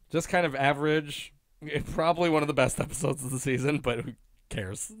 Just kind of average. Probably one of the best episodes of the season, but who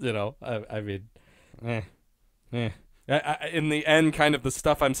cares? I mean, in the end, kind of the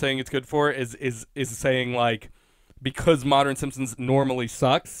stuff I'm saying it's good for is saying, like, because Modern Simpsons normally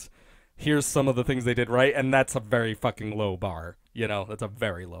sucks, here's some of the things they did right, and that's a very fucking low bar. That's a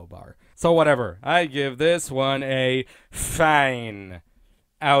very low bar. So, whatever. I give this one a fine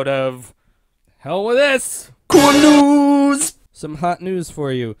out of... Hell with this! Cool news! Some hot news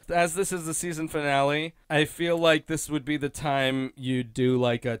for you. As this is the season finale, I feel like this would be the time you do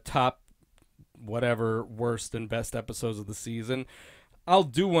like a top whatever worst and best episodes of the season. I'll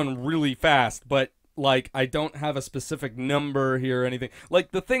do one really fast, but like I don't have a specific number here or anything.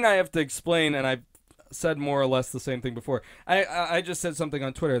 Like the thing I have to explain, and I've said more or less the same thing before. I just said something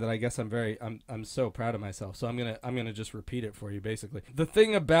on Twitter that I guess I'm so proud of myself. So I'm gonna just repeat it for you basically. The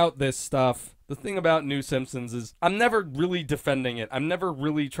thing about this stuff, the thing about New Simpsons is I'm never really defending it. I'm never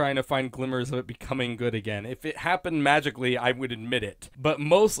really trying to find glimmers of it becoming good again. If it happened magically, I would admit it. But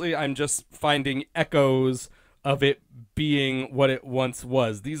mostly I'm just finding echoes of it being what it once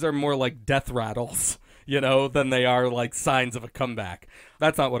was. These are more like death rattles, than they are like signs of a comeback.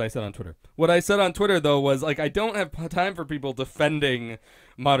 That's not what I said on Twitter. What I said on Twitter, though, was like I don't have time for people defending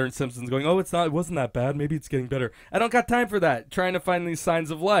Modern Simpsons going, oh, it wasn't that bad. Maybe it's getting better. I don't got time for that. Trying to find these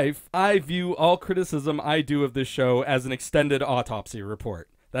signs of life. I view all criticism I do of this show as an extended autopsy report.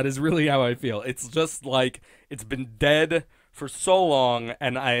 That is really how I feel. It's just like it's been dead for so long,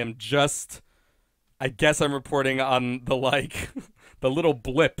 and I guess I'm reporting on the the little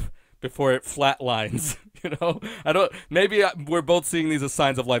blip before it flatlines, maybe we're both seeing these as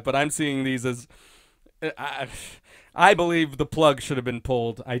signs of life, but I'm seeing these as, I believe the plug should have been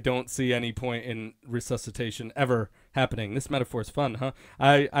pulled. I don't see any point in resuscitation ever happening. This metaphor is fun, huh?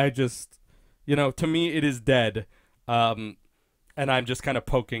 I just, to me it is dead, and I'm just kind of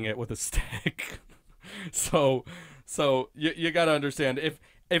poking it with a stick. So you gotta understand, if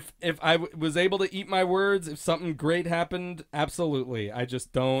I was able to eat my words, if something great happened, absolutely. I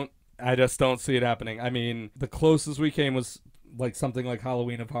just don't see it happening. I mean, the closest we came was like something like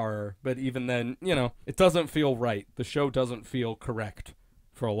Halloween of Horror, but even then, it doesn't feel right. The show doesn't feel correct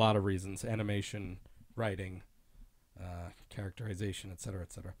for a lot of reasons. Animation, writing, characterization, etc.,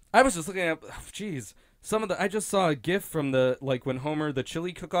 etc. I was just looking at, I just saw a GIF from when Homer, the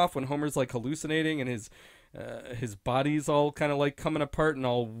chili cook-off, when Homer's like hallucinating and his body's all kind of like coming apart and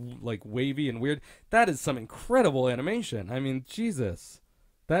all like wavy and weird. That is some incredible animation. I mean, Jesus.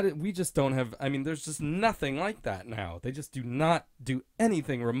 We just don't have, there's just nothing like that now. They just do not do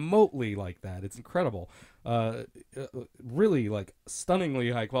anything remotely like that. It's incredible. Really, like,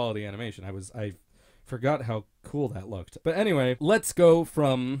 stunningly high-quality animation. I forgot how cool that looked. But anyway, let's go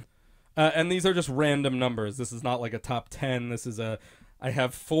from, and these are just random numbers. This is not like a top 10. This is I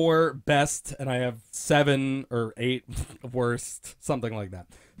have 4 best, and I have 7 or 8 worst, something like that.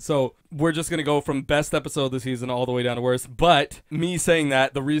 So we're just going to go from best episode of the season all the way down to worst. But me saying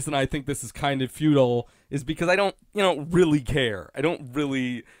that, the reason I think this is kind of futile is because I don't, really care. I don't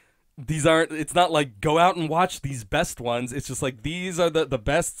really... it's not like go out and watch these best ones. It's just like these are the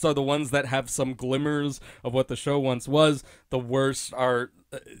bests are the ones that have some glimmers of what the show once was. The worst are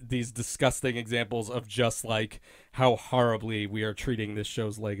these disgusting examples of just like how horribly we are treating this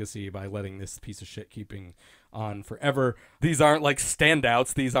show's legacy by letting this piece of shit keeping on forever. These aren't like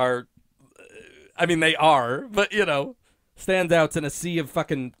standouts. These are, they are, but standouts in a sea of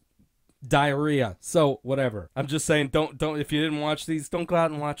fucking diarrhea. So whatever. I'm just saying, don't if you didn't watch these, don't go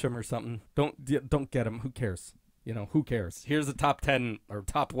out and watch them or something. Don't get them. Who cares? Who cares? Here's the top 10 or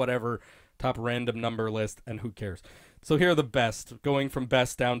top whatever, top random number list, and who cares? So here are the best, going from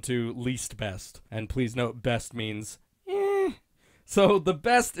best down to least best. And please note, best means So the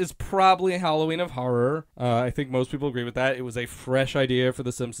best is probably Halloween of Horror. I think most people agree with that. It was a fresh idea for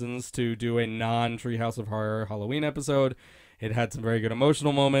The Simpsons to do a non-Treehouse of Horror Halloween episode. It had some very good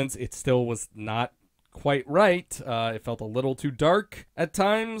emotional moments. It still was not quite right. It felt a little too dark at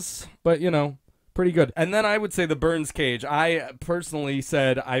times, but pretty good. And then I would say the Burns Cage. I personally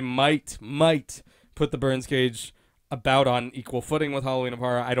said I might put the Burns Cage about on equal footing with Halloween of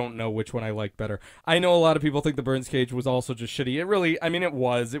Horror. I don't know which one I like better. I know a lot of people think the Burns Cage was also just shitty. It really,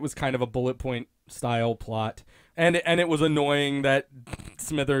 it was kind of a bullet point style plot. And it was annoying that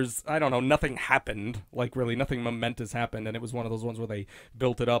Smithers, I don't know, nothing happened. Like, really, nothing momentous happened. And it was one of those ones where they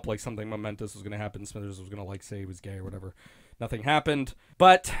built it up like something momentous was going to happen. Smithers was going to, like, say he was gay or whatever. Nothing happened.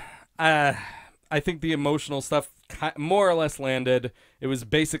 But I think the emotional stuff more or less landed. It was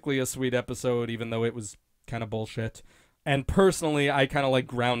basically a sweet episode, even though it was kind of bullshit. And personally, I kind of like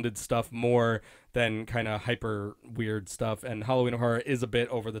grounded stuff more than kind of hyper weird stuff. And Halloween of Horror is a bit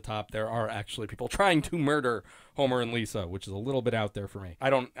over the top. There are actually people trying to murder Homer and Lisa, which is a little bit out there for me. I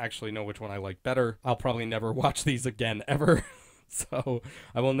don't actually know which one I like better. I'll probably never watch these again ever. So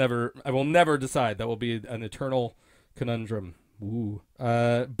I will never decide. That will be an eternal conundrum. Ooh.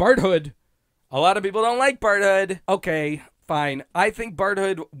 Bart Hood. A lot of people don't like Bart Hood. Okay, fine. I think Bart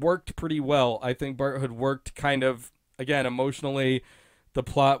Hood worked pretty well. I think Bart Hood worked kind of, again, emotionally. The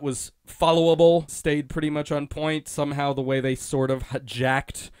plot was followable, stayed pretty much on point. Somehow the way they sort of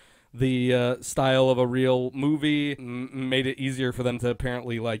jacked the style of a real movie made it easier for them to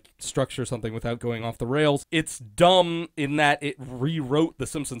apparently like structure something without going off the rails. It's dumb in that it rewrote The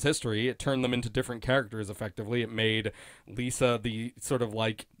Simpsons history. It turned them into different characters effectively. It made Lisa the sort of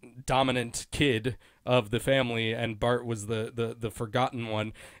like dominant kid of the family, and Bart was the forgotten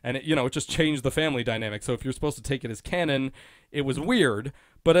one, and it just changed the family dynamic. So if you're supposed to take it as canon, it was weird,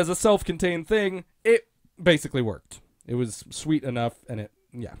 but as a self-contained thing, it basically worked. It was sweet enough, and it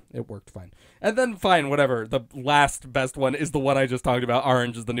worked fine. And then fine, whatever. The last best one is the one I just talked about,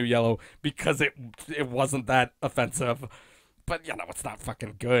 Orange is the New Yellow, because it wasn't that offensive, but it's not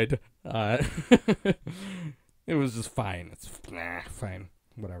fucking good. It was just fine. It's fine.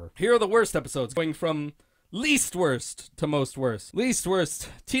 Whatever. Here are the worst episodes, going from least worst to most worst. Least worst,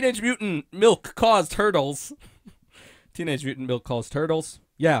 Teenage Mutant Milk Caused Hurdles. Teenage Mutant Milk Caused Turtles.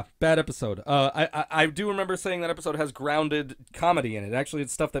 Yeah, bad episode. I do remember saying that episode has grounded comedy in it. Actually,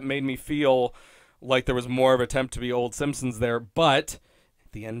 it's stuff that made me feel like there was more of an attempt to be old Simpsons there, but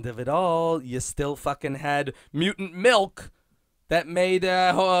at the end of it all, you still fucking had mutant milk that made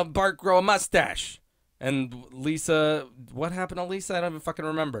Bart grow a mustache. And Lisa, what happened to Lisa? I don't even fucking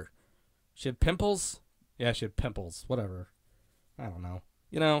remember. She had pimples? Yeah, she had pimples. Whatever. I don't know.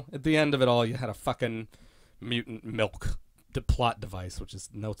 At the end of it all, you had a fucking mutant milk plot device, which is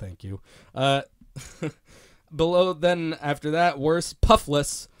no thank you. Below, then, after that, worse,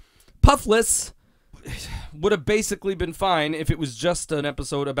 Puffless. Puffless would have basically been fine if it was just an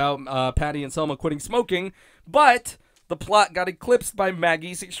episode about Patty and Selma quitting smoking, but the plot got eclipsed by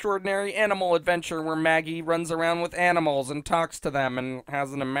Maggie's Extraordinary Animal Adventure, where Maggie runs around with animals and talks to them and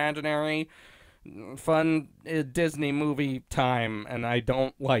has an imaginary, fun Disney movie time, and I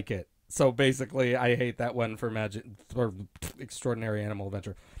don't like it. So basically, I hate that one for Extraordinary Animal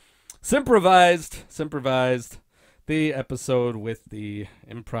Adventure. Simprovised, the episode with the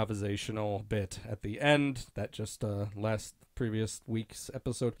improvisational bit at the end. That just previous week's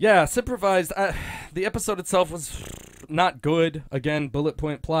episode. Yeah, Simprovised. The episode itself was not good. Again, bullet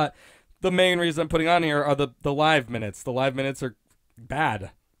point plot. The main reason I'm putting on here are the live minutes. The live minutes are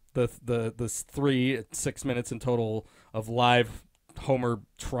bad. The 6 minutes in total of live Homer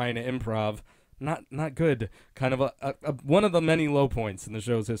trying to improv, not good. Kind of a one of the many low points in the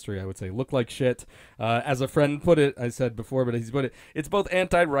show's history, I would say. Look like shit. As a friend put it, I said before, but he's put it, it's both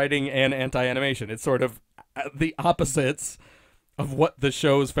anti-writing and anti-animation. It's sort of the opposites of what the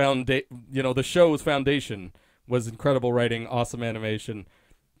show's the show's foundation was: incredible writing, awesome animation.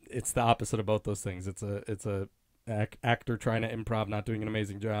 It's the opposite of both those things. It's a actor trying to improv, not doing an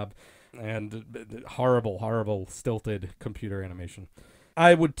amazing job, and horrible, stilted computer animation.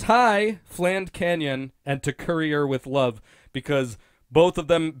 I would tie Fland Canyon and To Courier with Love, because both of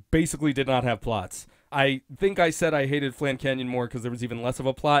them basically did not have plots. I think I said I hated Fland Canyon more because there was even less of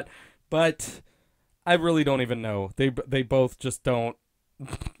a plot, but I really don't even know. They both just don't.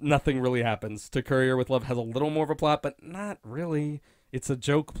 Nothing really happens. To Courier with Love has a little more of a plot, but not really. It's a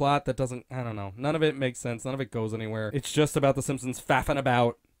joke plot that doesn't, I don't know. None of it makes sense. None of it goes anywhere. It's just about the Simpsons faffing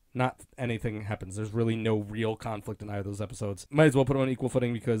about. Not anything happens. There's really no real conflict in either of those episodes. Might as well put them on equal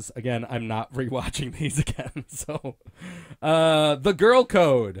footing because, again, I'm not rewatching these again. So, The Girl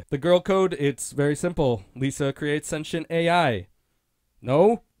Code. The Girl Code, it's very simple. Lisa creates sentient AI.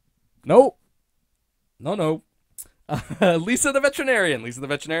 No. No. No. Lisa the Veterinarian. Lisa the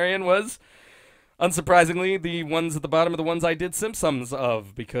Veterinarian was, unsurprisingly, the ones at the bottom are the ones I did Simpsons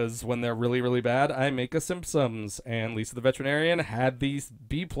of, because when they're really, really bad, I make a Simpsons. And Lisa the Veterinarian had the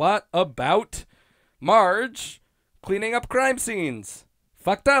B-plot about Marge cleaning up crime scenes.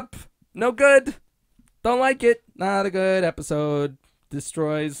 Fucked up. No good. Don't like it. Not a good episode.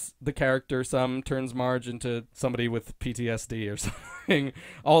 Destroys the character some, turns Marge into somebody with PTSD or something.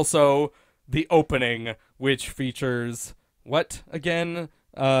 Also, the opening, which features what again?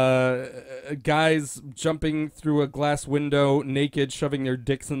 Guys jumping through a glass window naked, shoving their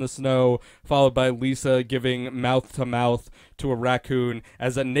dicks in the snow, followed by Lisa giving mouth to mouth to a raccoon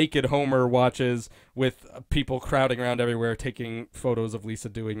as a naked Homer watches, with people crowding around everywhere taking photos of Lisa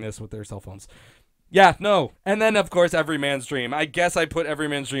doing this with their cell phones. Yeah, no. And then, of course, Every Man's Dream. I guess I put Every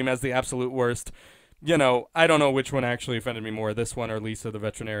Man's Dream as the absolute worst. You know, I don't know which one actually offended me more, this one or Lisa the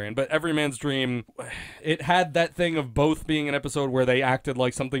Veterinarian. But Every Man's Dream, it had that thing of both being an episode where they acted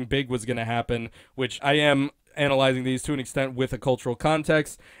like something big was going to happen, which I am analyzing these to an extent with a cultural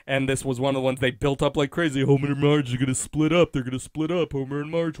context. And this was one of the ones they built up like crazy. Homer and Marge are going to split up. They're going to split up. Homer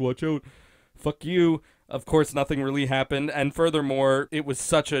and Marge, watch out. Fuck you. Of course, nothing really happened, and furthermore, it was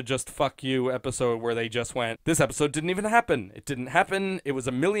such a just fuck you episode where they just went, this episode didn't even happen. It didn't happen. It was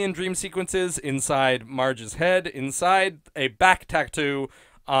a million dream sequences inside Marge's head, inside a back tattoo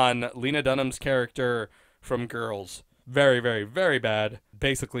on Lena Dunham's character from Girls. Very, very, very bad.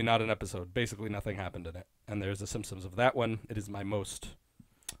 Basically not an episode. Basically nothing happened in it. And there's a Simpsons of that one. It is my most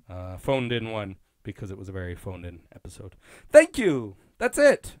phoned-in one, because it was a very phoned-in episode. Thank you! That's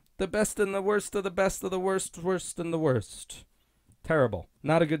it! The best and the worst of the best of the worst and the worst. Terrible.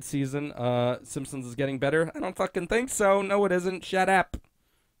 Not a good season. Simpsons is getting better. I don't fucking think so. No, it isn't. Shut up.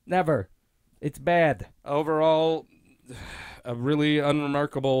 Never. It's bad. Overall, a really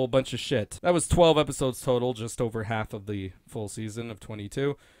unremarkable bunch of shit. That was 12 episodes total, just over half of the full season of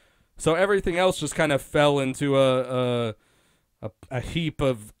 22. So everything else just kind of fell into a heap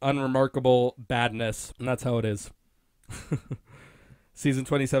of unremarkable badness, and that's how it is. Season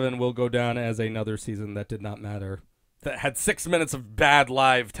 27 will go down as another season that did not matter. That had 6 minutes of bad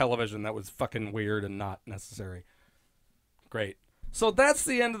live television that was fucking weird and not necessary. Great. So that's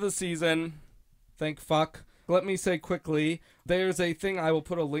the end of the season. Thank fuck. Let me say quickly, there's a thing, I will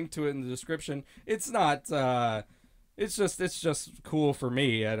put a link to it in the description. It's not, it's just cool for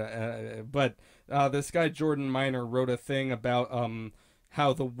me. But this guy Jordan Miner wrote a thing about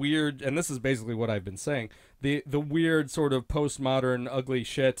how the weird, and this is basically what I've been saying, the weird sort of postmodern ugly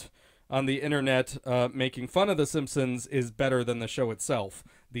shit on the internet making fun of The Simpsons is better than the show itself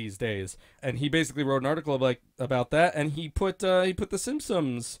these days. And he basically wrote an article about that, and he put The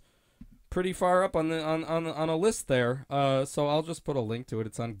Simpsons pretty far up on a list there. So I'll just put a link to it.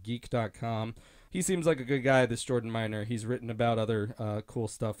 It's on geek.com. He seems like a good guy, this Jordan Miner. He's written about other cool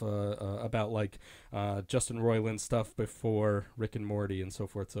stuff, about like Justin Roiland stuff before Rick and Morty and so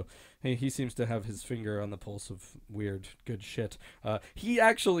forth. So he seems to have his finger on the pulse of weird, good shit. He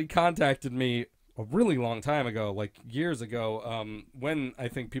actually contacted me a really long time ago, like years ago, when I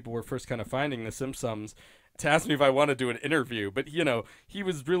think people were first kind of finding The Simpsons, to ask me if I want to do an interview. But, you know, he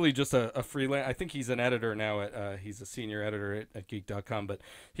was really just a freelance. I think he's an editor now he's a senior editor at geek.com, but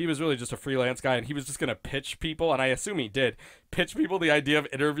he was really just a freelance guy, and he was just going to pitch people, and I assume he did, pitch people the idea of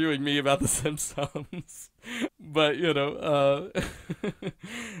interviewing me about The Simpsons. But, you know,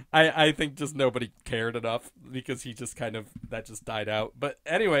 I think just nobody cared enough, because he just that just died out. But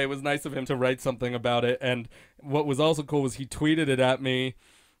anyway, it was nice of him to write something about it, and what was also cool was he tweeted it at me,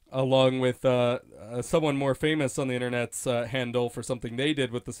 along with someone more famous on the internet's handle for something they did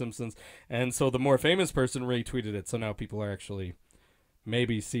with The Simpsons. And so the more famous person retweeted it, so now people are actually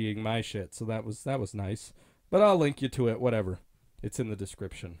maybe seeing my shit. So that was nice. But I'll link you to it, whatever. It's in the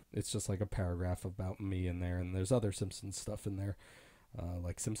description. It's just like a paragraph about me in there, and there's other Simpsons stuff in there,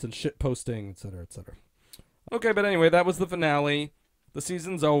 like Simpsons shit posting, etc., etc. Okay, but anyway, that was the finale. The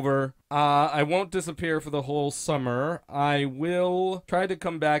season's over. I won't disappear for the whole summer. I will try to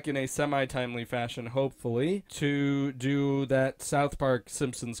come back in a semi-timely fashion, hopefully, to do that South Park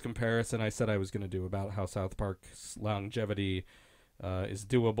Simpsons comparison I said I was going to do, about how South Park's longevity is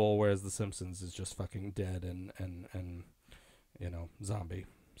doable, whereas The Simpsons is just fucking dead and you know, zombie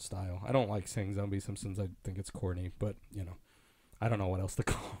style. I don't like saying zombie Simpsons. I think it's corny, but, you know, I don't know what else to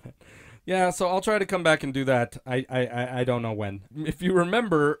call it. Yeah, so I'll try to come back and do that. I don't know when. If you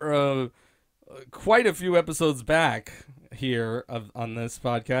remember, quite a few episodes back here on this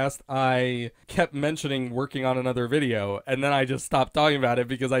podcast, I kept mentioning working on another video, and then I just stopped talking about it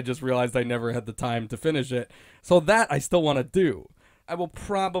because I just realized I never had the time to finish it. So that I still want to do. I will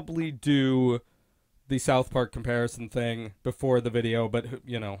probably do the South Park comparison thing before the video, but,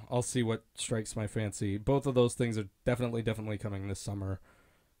 you know, I'll see what strikes my fancy. Both of those things are definitely coming this summer,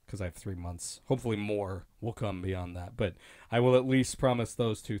 because I have 3 months. Hopefully more will come beyond that, but I will at least promise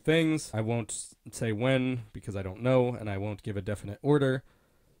those 2 things. I won't say when, because I don't know, and I won't give a definite order,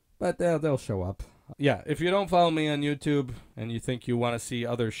 but they'll show up. Yeah, if you don't follow me on YouTube, and you think you want to see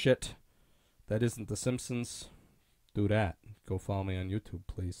other shit that isn't The Simpsons, do that. Go follow me on YouTube,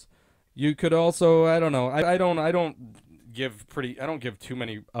 please. You could also, I don't know, I don't give too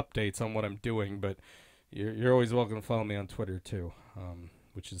many updates on what I'm doing, but you're always welcome to follow me on Twitter too,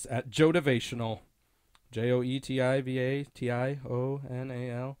 which is at Joetivational,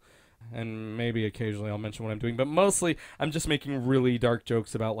 JOETIVATIONAL, and maybe occasionally I'll mention what I'm doing, but mostly I'm just making really dark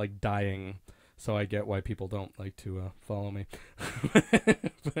jokes about like dying, so I get why people don't like to follow me.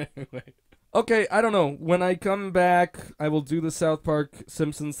 But anyway. Okay, I don't know. When I come back, I will do the South Park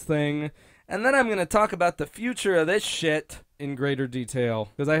Simpsons thing, and then I'm going to talk about the future of this shit in greater detail,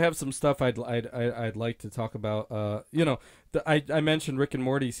 because I have some stuff I'd like to talk about. You know, I mentioned Rick and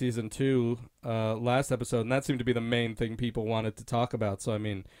Morty season 2 last episode, and that seemed to be the main thing people wanted to talk about. So I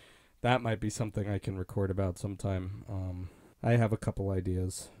mean, that might be something I can record about sometime. I have a couple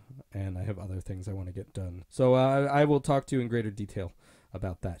ideas, and I have other things I want to get done. So I will talk to you in greater detail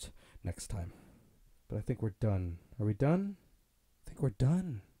about that next time. But I think we're done. Are we done? I think we're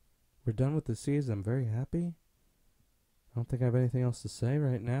done. We're done with the season. I'm very happy. I don't think I have anything else to say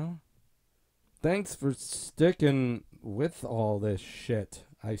right now. Thanks for sticking with all this shit.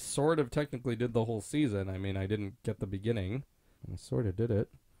 I sort of technically did the whole season. I mean, I didn't get the beginning. I sort of did it.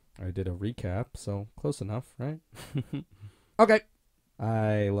 I did a recap, so close enough, right? Okay.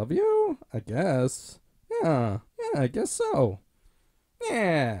 I love you, I guess. Yeah, I guess so.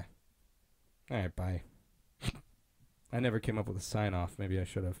 Yeah. Alright, bye. I never came up with a sign-off. Maybe I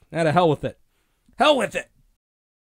should have. To hell with it. Hell with it!